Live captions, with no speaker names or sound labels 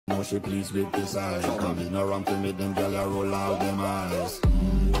know she pleased with this eyes. Coming around to make them gyal roll out them eyes.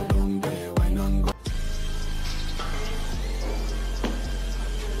 Don't get wine and go.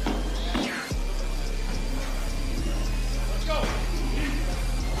 Let's go.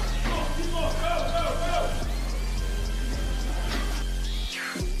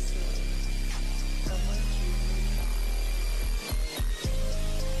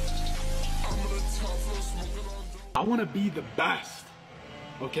 I want to be the best,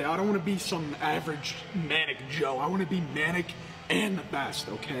 okay? I don't want to be some average manic Joe. I want to be manic and the best,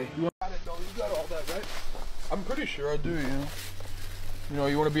 okay? You got it, though. You got all that, right? I'm pretty sure I do, you know. You know,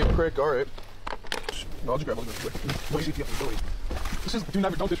 you want to be a prick, alright. No, I'll just grab one of those. This is, dude,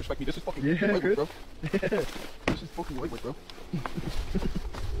 don't disrespect me. This is fucking lightweight, bro. This is fucking lightweight, bro.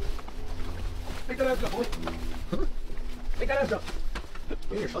 Take that ass up, boy. Huh? Take that ass up.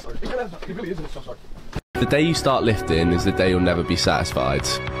 You're so sorry. Take that ass up. He really isn't so sorry. The day you start lifting is the day you'll never be satisfied.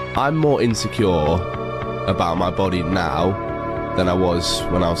 I'm more insecure about my body now than I was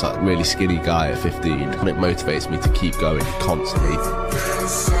when I was that really skinny guy at 15. And it motivates me to keep going constantly.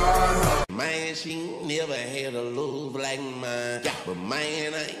 Man, she never had a love like mine. But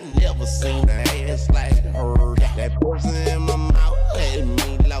man, I ain't never seen a ass like her. That person in my mouth had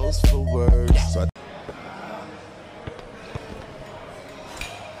me lost for words. So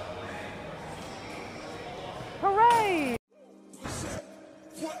hooray!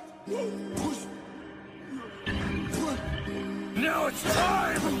 Now it's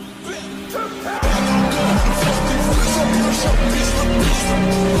time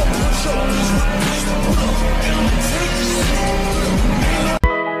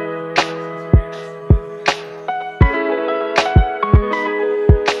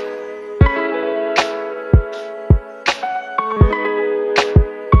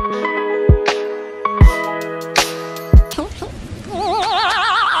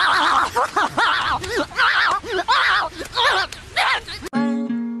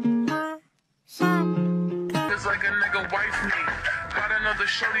like a nigga wife me. Got another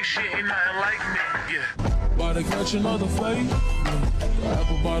shorty, shit ain't nothing like me. Yeah. About to catch another fight.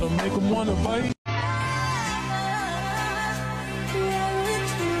 Apple bottom make him wanna bite.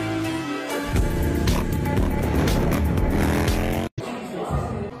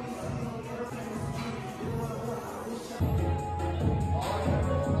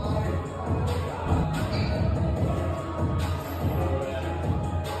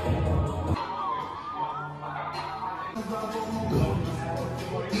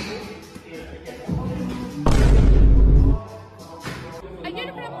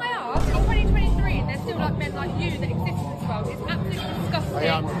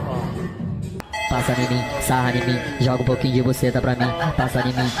 Passa em mim, sarra em mim, joga pouquinho de buceta pra mim. Passa em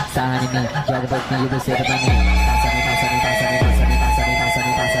mim, sarra em mim, joga pouquinho de buceta pra mim. Passa em mim, passa em mim, passa em mim, passa em mim, passa em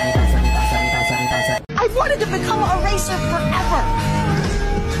mim, passa em mim, passa em mim, passa em mim, passa em mim, passa em mim, passa em mim. I wanted to become a racer forever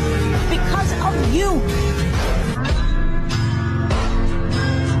because of you.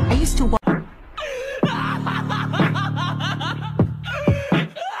 I used to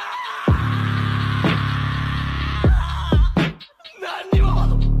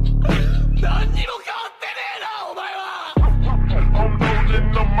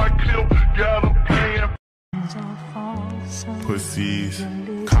pussies.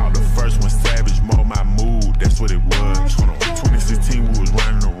 Called the first one savage, mold my mood, that's what it was. 2016 we was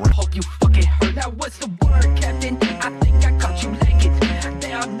running around. Hope you fucking heard that. What's the word, Captain? I think I caught you naked.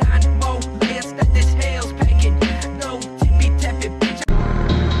 There are 9 more layers that this hell's packing. No tippy tappy bitch.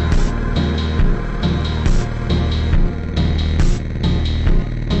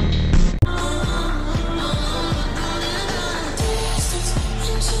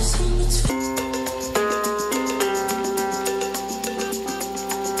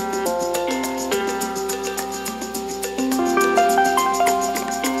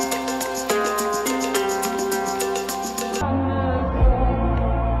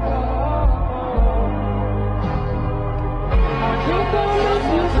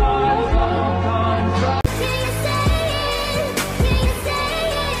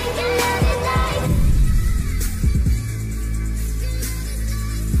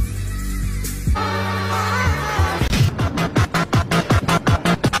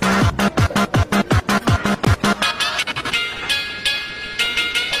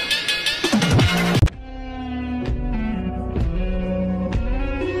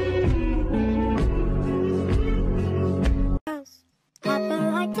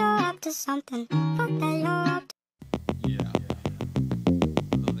 Something. Fuck that, you're up to. Yeah.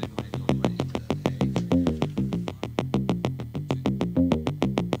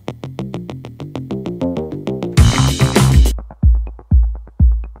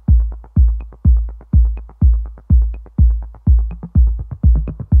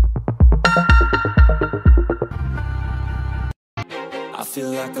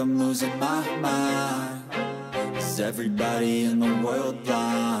 like I'm losing my mind. Is everybody in the world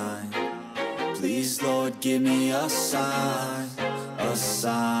blind? Please, Lord, give me a sign, a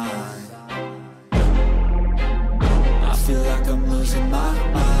sign. I feel like I'm losing my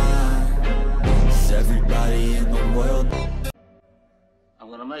mind. Is everybody in the world? I'm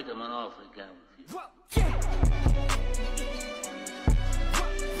gonna make him an offer again with you.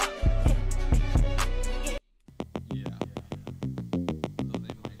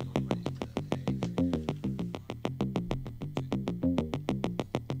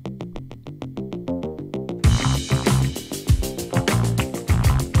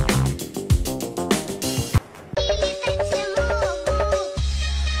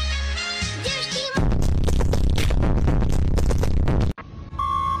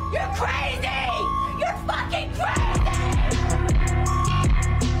 You're crazy!